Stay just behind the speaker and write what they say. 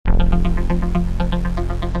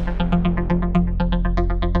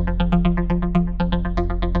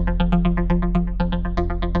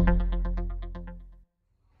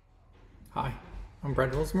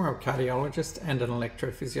Brad Wilsmore, I'm a cardiologist and an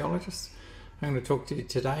electrophysiologist. I'm going to talk to you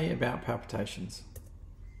today about palpitations.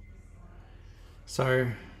 So,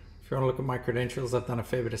 if you want to look at my credentials, I've done a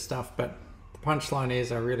fair bit of stuff, but the punchline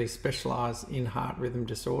is I really specialise in heart rhythm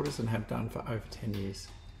disorders and have done for over 10 years.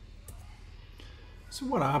 So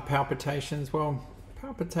what are palpitations? Well,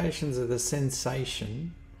 palpitations are the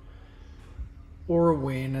sensation or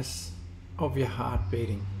awareness of your heart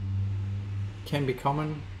beating. Can be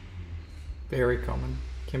common, very common,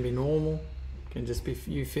 can be normal, can just be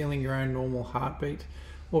you feeling your own normal heartbeat,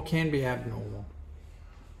 or can be abnormal.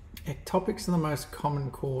 Ectopics are the most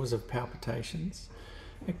common cause of palpitations.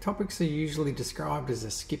 Ectopics are usually described as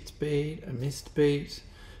a skipped beat, a missed beat,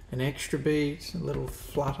 an extra beat, a little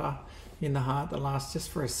flutter in the heart that lasts just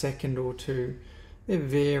for a second or two. They're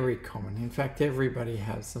very common. In fact, everybody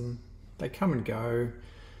has them. They come and go.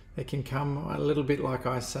 They can come a little bit like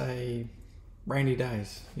I say, rainy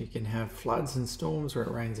days. You can have floods and storms where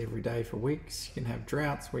it rains every day for weeks. You can have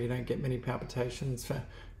droughts where you don't get many palpitations for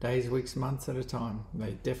days, weeks, months at a time.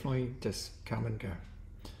 They definitely just come and go.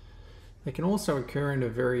 They can also occur in a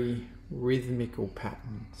very rhythmical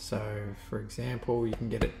pattern. So, for example, you can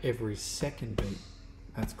get it every second beat.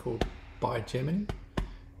 That's called bigeminy.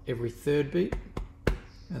 Every third beat,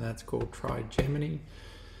 and that's called trigeminy.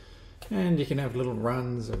 And you can have little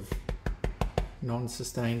runs of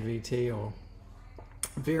non-sustained VT or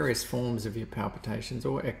various forms of your palpitations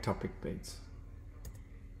or ectopic beats.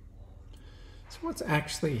 So what's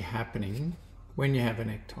actually happening when you have an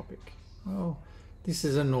ectopic? Well, this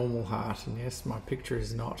is a normal heart, and yes, my picture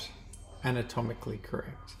is not anatomically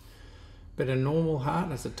correct. But a normal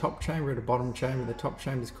heart has a top chamber and a bottom chamber. The top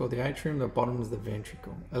chamber is called the atrium, the bottom is the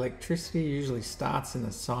ventricle. Electricity usually starts in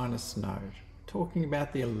the sinus node. Talking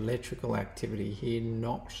about the electrical activity here,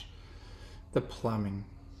 not the plumbing.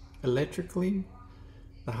 Electrically,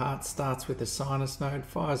 the heart starts with the sinus node,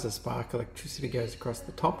 fires a spark, electricity goes across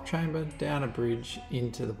the top chamber, down a bridge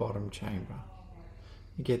into the bottom chamber.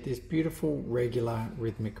 You get this beautiful, regular,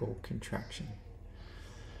 rhythmical contraction.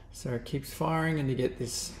 So it keeps firing and you get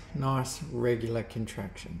this nice, regular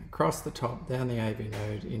contraction across the top, down the AV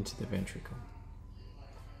node, into the ventricle.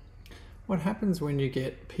 What happens when you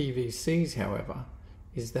get PVCs, however,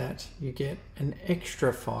 is that you get an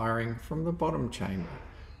extra firing from the bottom chamber.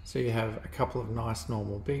 So you have a couple of nice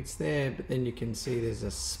normal beats there, but then you can see there's a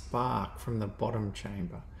spark from the bottom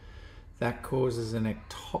chamber. That causes an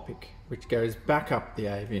ectopic, which goes back up the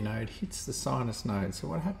AV node, hits the sinus node. So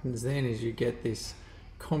what happens then is you get this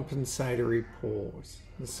compensatory pause.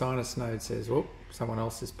 The sinus node says, whoop, someone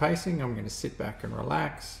else is pacing, I'm going to sit back and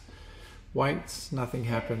relax. Waits, nothing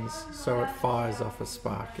happens, so it fires off a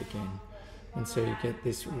spark again. And so you get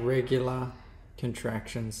this regular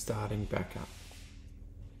contraction starting back up.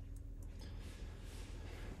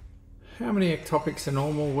 How many ectopics are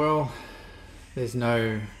normal? Well, there's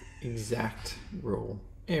no exact rule.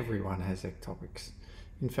 Everyone has ectopics.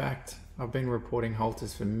 In fact, I've been reporting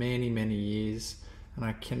Holters for many, many years, and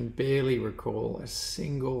I can barely recall a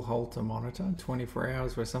single Holter monitor, 24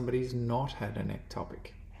 hours, where somebody's not had an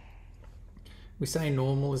ectopic. We say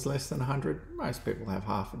normal is less than 100. Most people have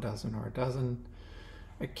half a dozen or a dozen.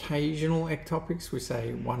 Occasional ectopics, we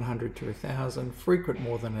say 100 to 1,000, frequent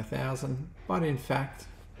more than 1,000. But in fact,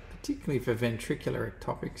 particularly for ventricular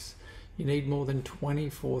ectopics, you need more than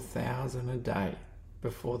 24,000 a day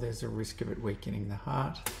before there's a risk of it weakening the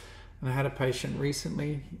heart. And I had a patient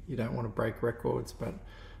recently, you don't want to break records, but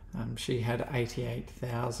she had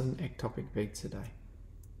 88,000 ectopic beats a day.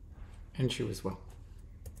 And she was well.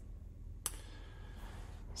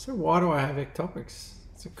 So why do I have ectopics?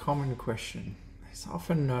 It's a common question. There's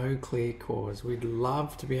often no clear cause. We'd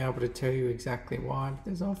love to be able to tell you exactly why, but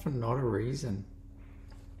there's often not a reason.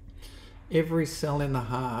 Every cell in the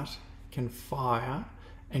heart can fire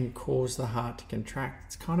and cause the heart to contract.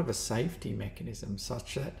 It's kind of a safety mechanism,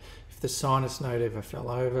 such that if the sinus node ever fell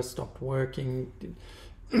over, stopped working,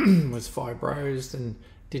 was fibrosed and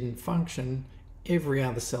didn't function, every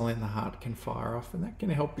other cell in the heart can fire off, and that can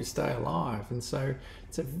help you stay alive. And so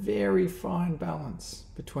it's a very fine balance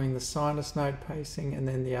between the sinus node pacing and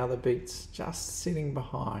then the other beats just sitting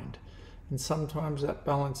behind. And sometimes that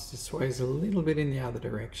balance just sways a little bit in the other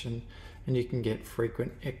direction, and you can get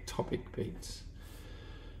frequent ectopic beats.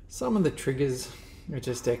 Some of the triggers are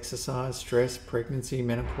just exercise, stress, pregnancy,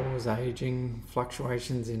 menopause, aging,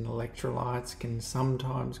 fluctuations in electrolytes can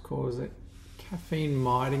sometimes cause it. Caffeine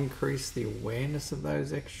might increase the awareness of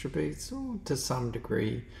those extra beats, or to some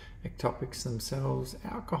degree ectopics themselves.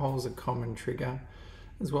 Alcohol's a common trigger,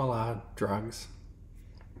 as well are drugs,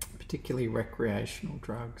 particularly recreational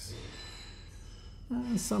drugs.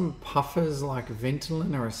 Some puffers like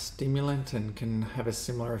Ventolin are a stimulant and can have a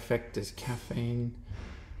similar effect as caffeine.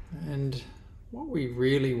 And what we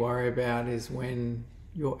really worry about is when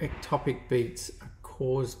your ectopic beats are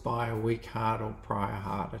caused by a weak heart or prior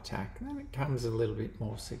heart attack. Then it becomes a little bit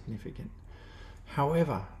more significant.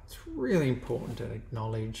 However, it's really important to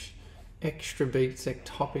acknowledge extra beats,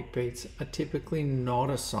 ectopic beats, are typically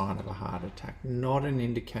not a sign of a heart attack, not an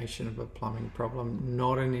indication of a plumbing problem,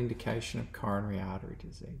 not an indication of coronary artery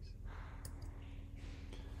disease.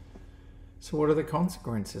 So what are the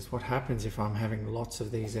consequences? What happens if I'm having lots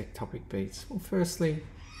of these ectopic beats? Well, firstly,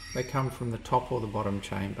 they come from the top or the bottom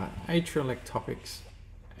chamber. Atrial ectopics,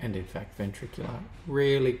 and in fact ventricular,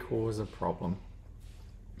 rarely cause a problem.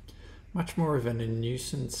 Much more of a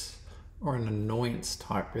nuisance or an annoyance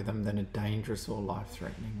type rhythm than a dangerous or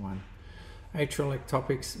life-threatening one. Atrial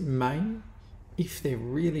ectopics may, if they're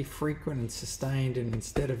really frequent and sustained, and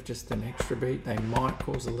instead of just an extra beat, they might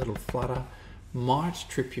cause a little flutter, might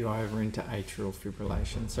trip you over into atrial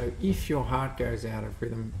fibrillation. So if your heart goes out of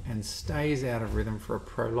rhythm and stays out of rhythm for a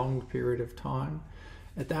prolonged period of time,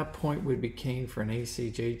 at that point we'd be keen for an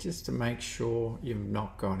ECG just to make sure you've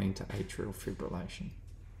not gone into atrial fibrillation.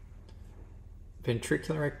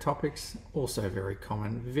 Ventricular ectopics, also very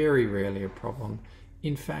common, very rarely a problem.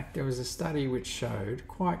 In fact, there was a study which showed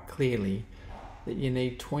quite clearly that you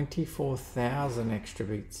need 24,000 extra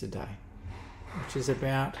beats a day, which is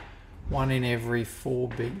about 1 in every 4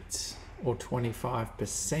 beats, or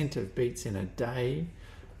 25% of beats in a day,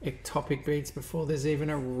 ectopic beats, before there's even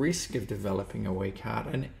a risk of developing a weak heart.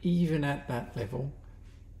 And even at that level,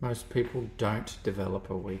 most people don't develop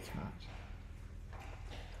a weak heart.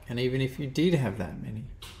 And even if you did have that many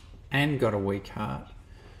and got a weak heart,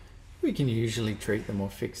 we can usually treat them or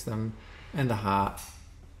fix them, and the heart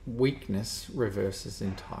weakness reverses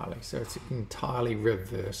entirely. So it's an entirely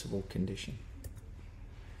reversible condition.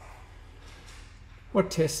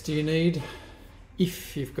 What tests do you need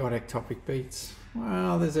if you've got ectopic beats?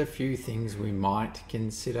 Well, there's a few things we might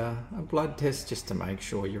consider. A blood test just to make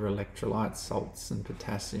sure your electrolytes, salts and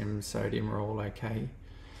potassium, sodium are all okay.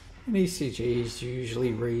 An ECG is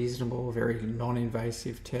usually reasonable, very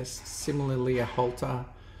non-invasive test. Similarly, a Holter.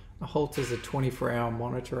 A Holter is a 24-hour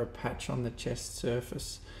monitor, a patch on the chest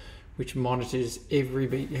surface, which monitors every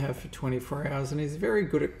beat you have for 24 hours and is very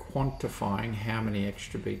good at quantifying how many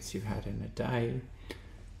extra beats you've had in a day.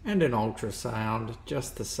 And an ultrasound,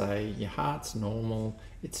 just to say your heart's normal,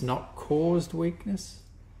 it's not caused weakness,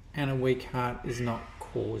 and a weak heart is not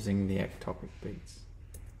causing the ectopic beats.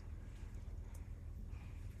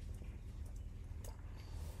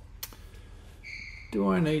 Do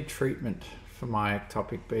I need treatment for my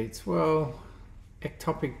ectopic beats? Well,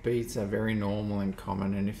 ectopic beats are very normal and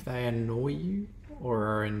common, and if they annoy you or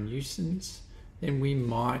are a nuisance, then we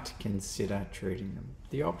might consider treating them.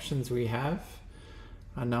 The options we have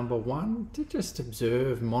are: number 1, to just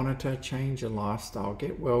observe, monitor, change your lifestyle,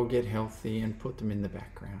 get well, get healthy, and put them in the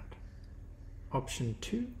background. Option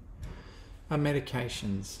 2 are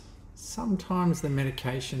medications. Sometimes the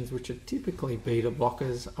medications, which are typically beta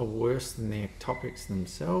blockers, are worse than the ectopics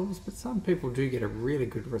themselves, but some people do get a really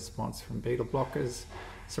good response from beta blockers,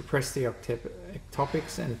 suppress the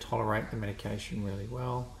ectopics and tolerate the medication really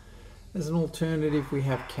well. As an alternative, we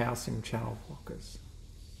have calcium channel blockers.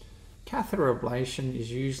 Catheter ablation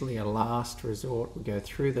is usually a last resort. We go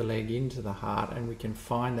through the leg into the heart and we can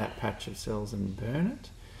find that patch of cells and burn it.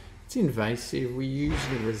 It's invasive. We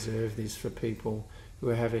usually reserve this for people who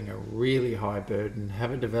are having a really high burden,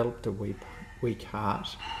 haven't developed a weak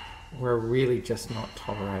heart, or are really just not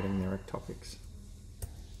tolerating their ectopics.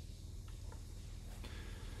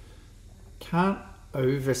 Can't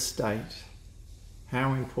overstate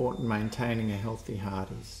how important maintaining a healthy heart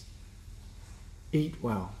is. Eat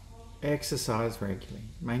well, exercise regularly,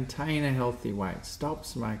 maintain a healthy weight, stop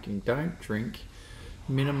smoking, don't drink,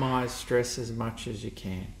 minimize stress as much as you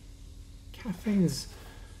can. Caffeine's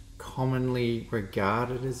commonly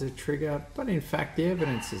regarded as a trigger, but in fact the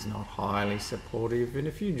evidence is not highly supportive, and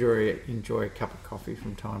if you enjoy a cup of coffee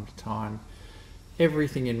from time to time,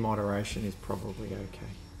 everything in moderation is probably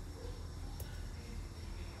okay.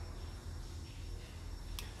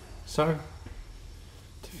 So,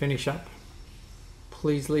 to finish up,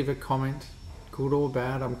 please leave a comment, good or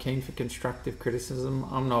bad. I'm keen for constructive criticism.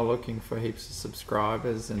 I'm not looking for heaps of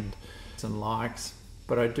subscribers and likes,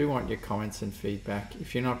 but I do want your comments and feedback.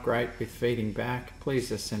 If you're not great with feeding back, please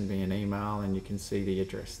just send me an email and you can see the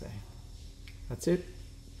address there. That's it.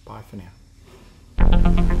 Bye for now.